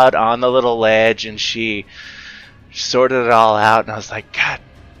it out on the little ledge, and she sorted it all out, and I was like, God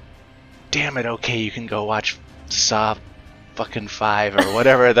damn it, okay, you can go watch Saw fucking 5 or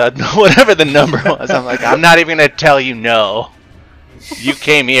whatever the number was. I'm like, I'm not even gonna tell you no. You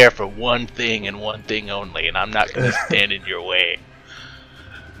came here for one thing and one thing only, and I'm not gonna stand in your way.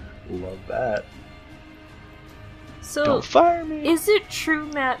 Love that. So, don't fire me. Is it true,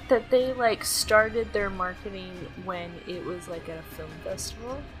 Matt, that they started their marketing when it was at a film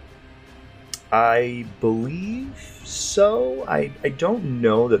festival? I believe so. I don't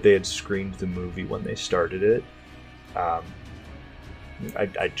know that they had screened the movie when they started it. I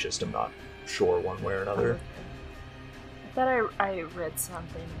just am not sure one way or another. thought I read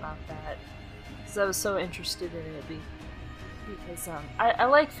something about that because I was so interested in it. Because I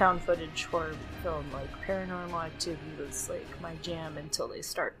like found footage horror film. Like Paranormal Activity was like my jam until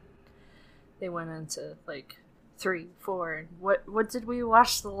they went into like 3, 4, and what did we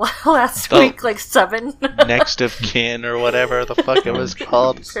watch the last week? Like 7. Next of Kin or whatever the fuck it was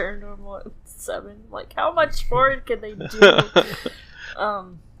called. Paranormal 7. Like how much more can they do?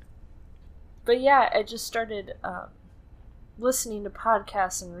 But yeah, I just started listening to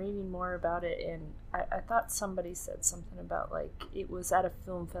podcasts and reading more about it, and I thought somebody said something about like it was at a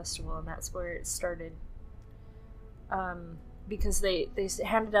film festival, and that's where it started. Because they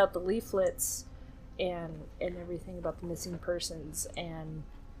handed out the leaflets and everything about the missing persons, and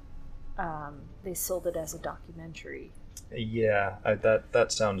they sold it as a documentary. Yeah,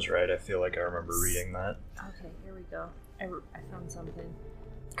 that sounds right. I feel like I remember reading that. Okay, here we go. I found something.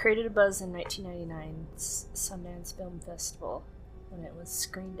 Created a buzz in 1999's Sundance Film Festival when it was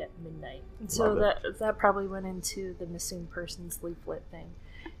screened at midnight. And so that probably went into the missing persons leaflet thing.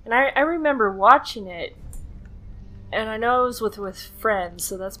 And I remember watching it, and I know it was with friends,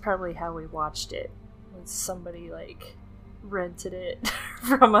 so that's probably how we watched it. Was somebody like rented it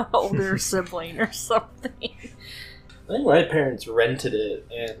from an older sibling or something. I think my parents rented it,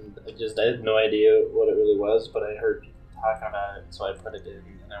 and I had no idea what it really was, but I heard people talking about it, so I put it in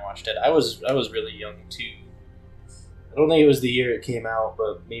and I watched it. I was really young too. I don't think it was the year it came out,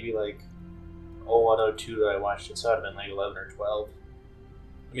 but maybe like 01, 02 that I watched it, so I'd have been like 11 or 12.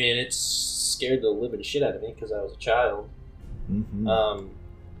 I mean, it scared the living shit out of me because I was a child. Mm-hmm.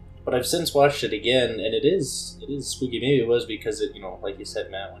 But I've since watched it again, and it is spooky. Maybe it was because it, like you said,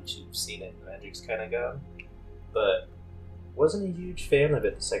 Matt, once you've seen it, the magic's kind of gone. But wasn't a huge fan of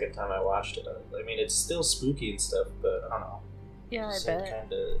it the second time I watched it. I mean, it's still spooky and stuff, but I don't know. Yeah, I bet.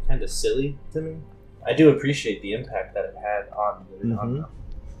 Kind of silly to me. I do appreciate the impact that it had on them.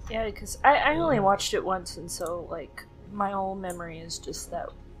 Yeah, because I only watched it once, and so like my whole memory is just that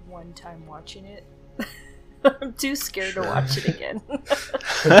one time watching it. I'm too scared to watch it again.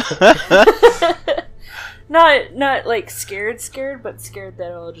 not like scared, but scared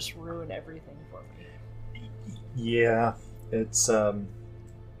that it'll just ruin everything for me. Yeah, it's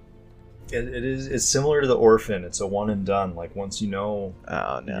it's similar to The Orphan. It's a one and done. Like once you know,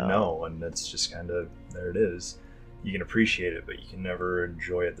 you know, and it's just kind of there. It is. You can appreciate it, but you can never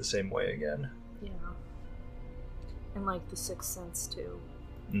enjoy it the same way again. Yeah, and like The Sixth Sense too.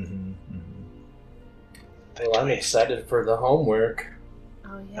 Mm-hmm. Well, I'm excited for the homework.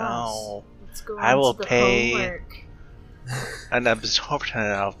 Oh yes. No. Let's go I will on to the pay homework. an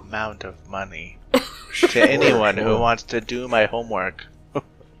absorbent amount of money to anyone who wants to do my homework.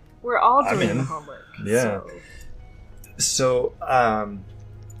 We're all doing the homework. Yeah. So,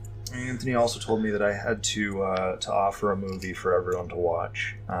 Anthony also told me that I had to offer a movie for everyone to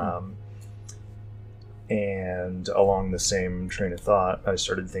watch. And along the same train of thought, I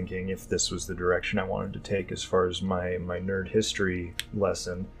started thinking if this was the direction I wanted to take as far as my nerd history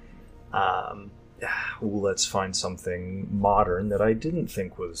lesson, let's find something modern that I didn't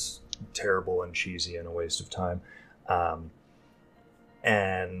think was terrible and cheesy and a waste of time.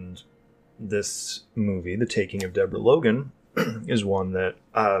 And this movie, The Taking of Deborah Logan, is one that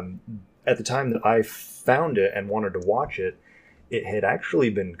at the time that I found it and wanted to watch it, it had actually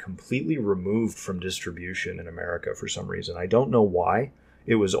been completely removed from distribution in America for some reason. I don't know why.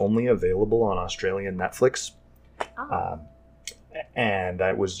 It was only available on Australian Netflix. And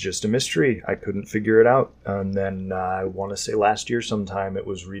that was just a mystery. I couldn't figure it out. And then I want to say last year sometime it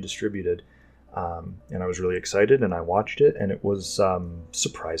was redistributed. And I was really excited, and I watched it, and it was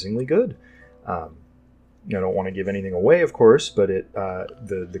surprisingly good. I don't want to give anything away, of course, but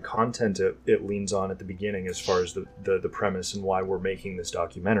the content it leans on at the beginning, as far as the premise and why we're making this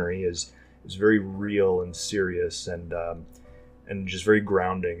documentary, is very real and serious, and just very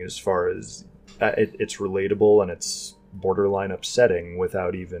grounding as far as it's relatable and it's borderline upsetting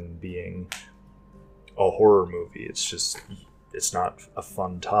without even being a horror movie. It's not a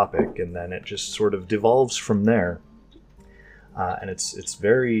fun topic, and then it just sort of devolves from there. And it's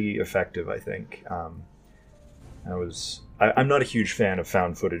very effective, I think. I'm not a huge fan of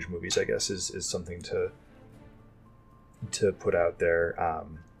found footage movies, I guess, is something to put out there.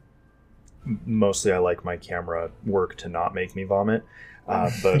 Mostly I like my camera work to not make me vomit.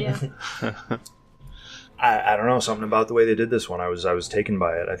 But I don't know, something about the way they did this one. I was taken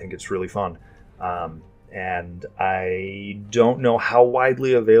by it. I think it's really fun. And I don't know how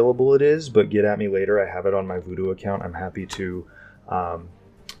widely available it is, but get at me later. I have it on my Vudu account. I'm happy to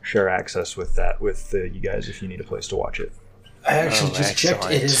share access with that with you guys if you need a place to watch it. I actually just checked.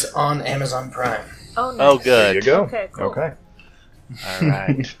 It is on Amazon Prime. Oh, nice. Oh, good. There you go. Okay, cool. Okay. All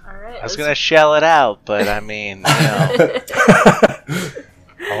right. All right. I was gonna shell it out, but I mean, you know,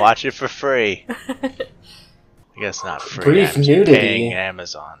 I'll watch it for free. I guess not free. Brief I'm nudity. paying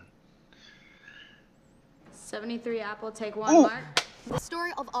Amazon. 73 Apple, take one, Mark. The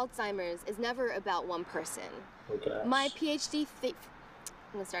story of Alzheimer's is never about one person. Okay. My PhD I'm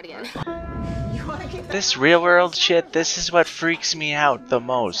gonna start again. This real world shit, this is what freaks me out the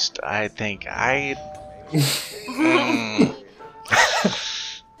most, I think. We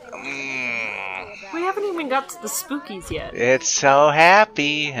haven't even got to the spookies yet. It's so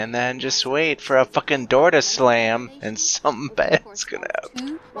happy, and then just wait for a fucking door to slam, and something bad's gonna happen.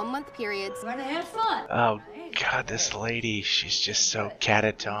 2 1-month periods. We're gonna have fun. Oh god, this lady, she's just so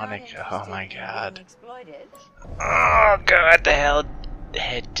catatonic. Oh my god. Oh god, the hell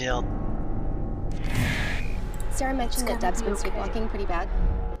head tilt. Sarah mentioned that Deb's been sleepwalking pretty bad.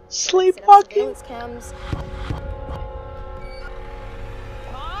 Sleepwalking? Cams.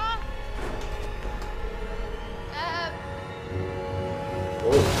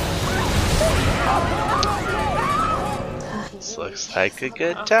 This looks like a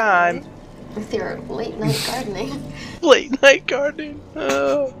good time. With your late night gardening. Late night gardening.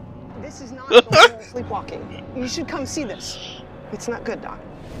 Oh. This is not normal sleepwalking. You should come see this. It's not good, Doc.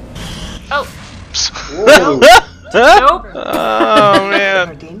 Oh. Nope. Oh man.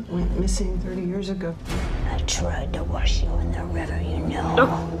 Hardin went missing 30 years ago. I tried to wash you in the river, you know.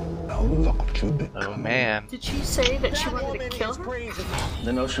 Oh man. Did she say that she wanted to kill her?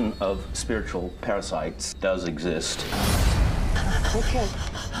 The notion of spiritual parasites does exist. Okay.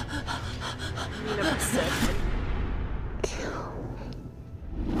 You never said.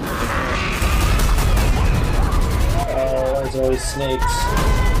 Oh, there's always snakes.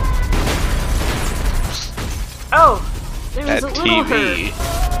 Oh, there was That a little TV. hurt.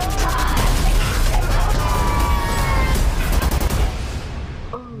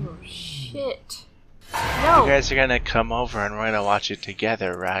 Oh shit! No. You guys are gonna come over and we're gonna watch it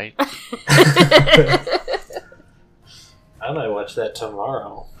together, right? I might watch that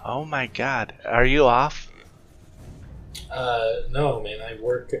tomorrow. Oh my god. Are you off? No, man. I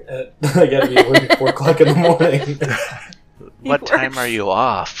work at. I gotta be working at 4 o'clock in the morning. What time are you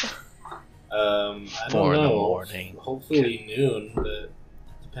off? I 4 don't in the know. morning. Hopefully noon, but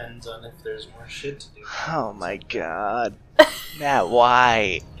depends on if there's more shit to do. Oh my god. Matt,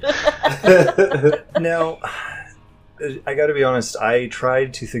 why? Now, I gotta be honest, I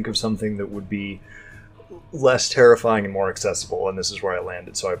tried to think of something that would be less terrifying and more accessible, and this is where I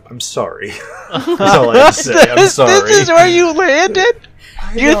landed, so I'm sorry. That's all I have to say. I'm sorry. This is where you landed?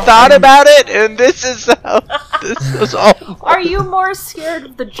 You thought about it, and this is how this was all. Are you more scared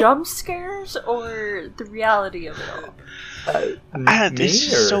of the jump scares or the reality of it all?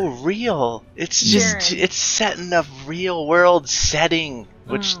 This is so real. It's just it's set in a real world setting,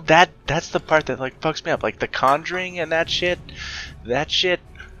 which that's the part that like fucks me up. Like The Conjuring and that shit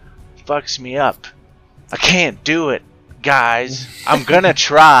fucks me up. I can't do it, guys. I'm gonna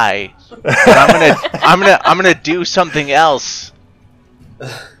try, but I'm gonna do something else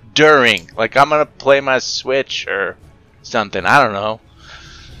during. Like I'm gonna play my Switch or something. I don't know.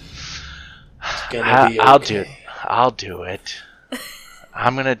 I'll do it. I'll do it.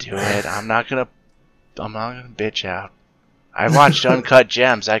 I'm gonna do it. I'm not gonna bitch out. I watched Uncut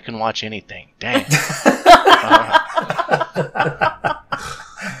Gems. I can watch anything. Dang.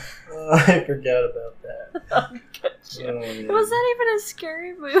 I forgot about that. Was that even a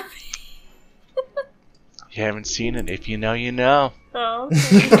scary movie? You haven't seen it. If you know, you know. Oh,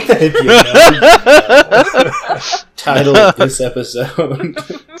 okay. If you know. Title of this episode.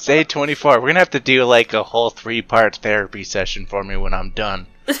 Say 24. We're gonna have to do like a whole 3-part therapy session for me when I'm done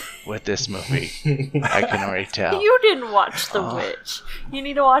with this movie. I can already tell. You didn't watch The Witch. You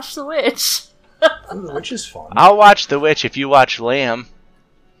need to watch The Witch. The Witch is fun. I'll watch The Witch if you watch Lamb.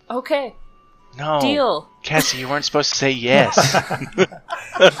 Okay. No. Deal. Cassie, you weren't supposed to say yes.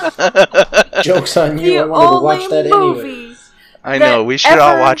 Joke's on you. I wanted to watch that anyway. I know. We should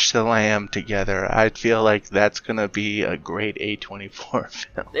all watch The Lamb together. I feel like that's going to be a great A24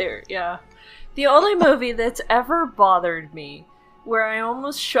 film. There, yeah. The only movie that's ever bothered me, where I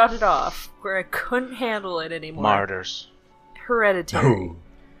almost shut it off, where I couldn't handle it anymore. Martyrs. Hereditary. Ooh.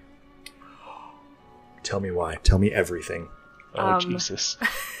 Tell me why. Tell me everything. Oh, Jesus.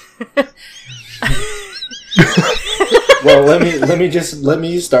 Well, let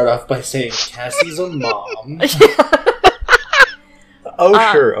me start off by saying Cassie's a mom.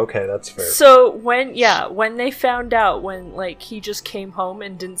 Oh, sure. Okay, that's fair. So when they found out, when like he just came home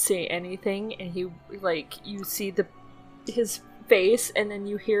and didn't say anything, and he like you see his face, and then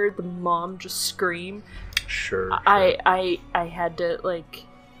you hear the mom just scream. Sure. I had to, like...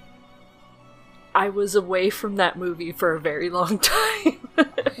 I was away from that movie for a very long time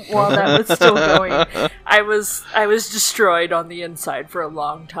while that was still going. I was destroyed on the inside for a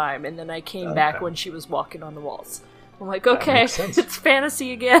long time, and then I came back when she was walking on the walls. I'm like, okay, it's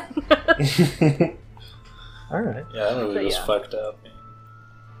fantasy again. Alright. Yeah, that movie was fucked up.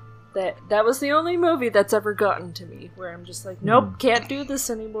 That was the only movie that's ever gotten to me, where I'm just like, nope, can't do this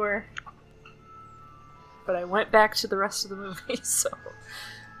anymore. But I went back to the rest of the movie, so...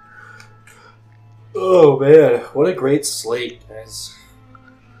 Oh man, what a great slate, guys.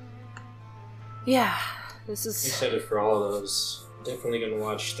 Yeah, this is... I'm excited for all of those. Definitely gonna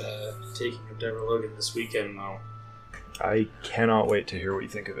watch the Taking of Deborah Logan this weekend, though. I cannot wait to hear what you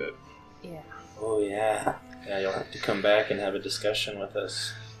think of it. Yeah. Oh yeah. Yeah, you'll have to come back and have a discussion with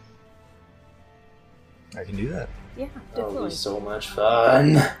us. I can do that. Yeah, That'll definitely. be so much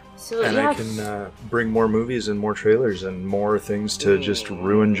fun. So, and I can bring more movies and more trailers and more things to just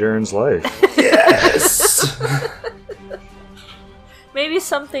ruin Jaren's life. Yes! Maybe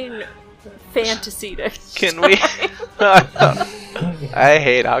something fantasy to Can we? I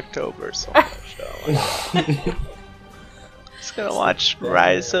hate October so much. Just gonna watch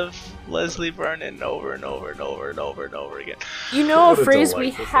Rise of Leslie Vernon over and over and over and over and over again. You know, a phrase we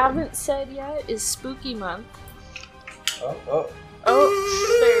haven't said yet is Spooky Month. Oh,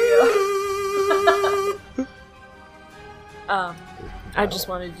 there you go. I just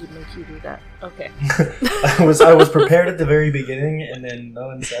wanted to make you do that. Okay. I was prepared at the very beginning, and then no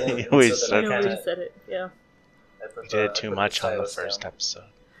one said it. Nobody said it. Yeah. You did too much on the first episode.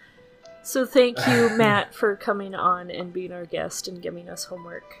 So thank you, Matt, for coming on and being our guest and giving us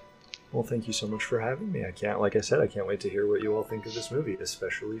homework. Well, thank you so much for having me. Like I said, I can't wait to hear what you all think of this movie,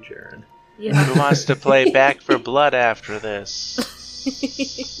 especially Jaren. Yeah. Who wants to play Back for Blood after this?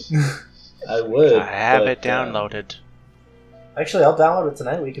 I would. I have it downloaded. Actually, I'll download it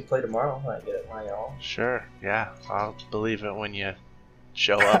tonight. We could play tomorrow when I get it my own. Sure, yeah. I'll believe it when you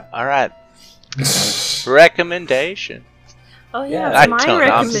show up. Alright. Recommendation. Oh yeah, it's my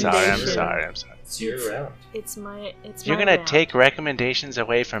recommendation. I'm sorry. It's your round. It's my You're gonna take recommendations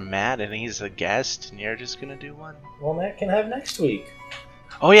away from Matt and he's a guest and you're just gonna do one? Well, Matt can have next week.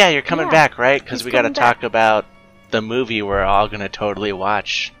 Oh yeah, you're coming back, right? Because we gotta talk about the movie we're all gonna totally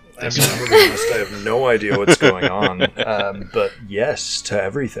watch. I have no idea what's going on, but yes to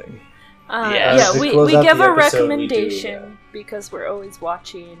everything. Yeah, we give a recommendation because we're always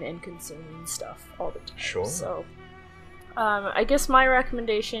watching and consuming stuff all the time. Sure. So, I guess my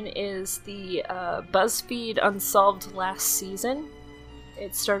recommendation is the BuzzFeed Unsolved Last Season.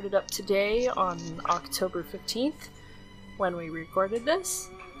 It started up today on October 15th when we recorded this,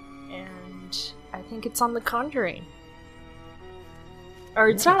 and I think it's on The Conjuring. Or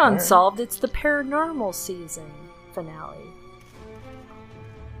it's not Unsolved, it's the Paranormal season finale.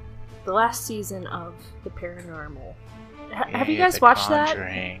 The last season of The Paranormal. Have you guys watched that?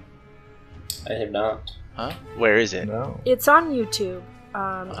 I have not. Huh? Where is it? No. It's on YouTube.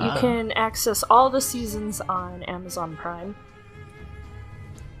 You can access all the seasons on Amazon Prime.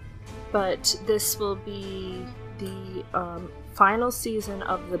 But this will be the final season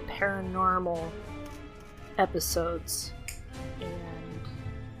of the Paranormal episodes. And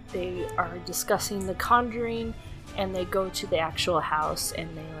they are discussing The Conjuring, and they go to the actual house and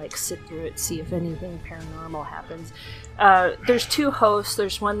they like sit through it, see if anything paranormal happens. There's two hosts.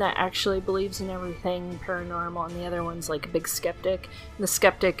 There's one that actually believes in everything paranormal, and the other one's like a big skeptic. And the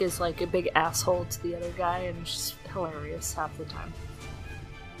skeptic is like a big asshole to the other guy, and it's just hilarious half the time.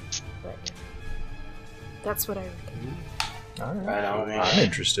 But yeah. That's what I recommend. I'm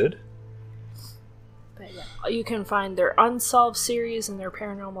interested. But yeah, you can find their Unsolved series and their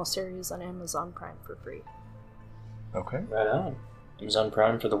Paranormal series on Amazon Prime for free. Okay. Right on. Amazon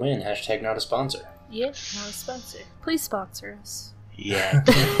Prime for the win. # not a sponsor. Yep, not a sponsor. Please sponsor us. Yeah.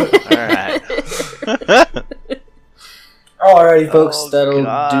 Alright. Alrighty, folks.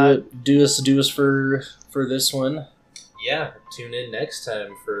 That'll do us for this one. Yeah, tune in next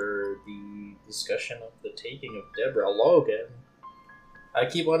time for the discussion of the Taking of Deborah Logan. I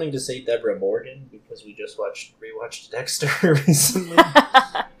keep wanting to say Deborah Morgan because we just rewatched Dexter recently.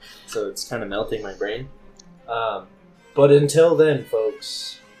 So it's kind of melting my brain. But until then,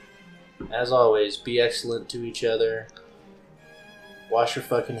 folks, as always, be excellent to each other. Wash your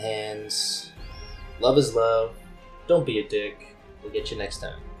fucking hands. Love is love. Don't be a dick. We'll get you next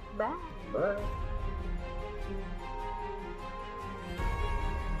time. Bye. Bye.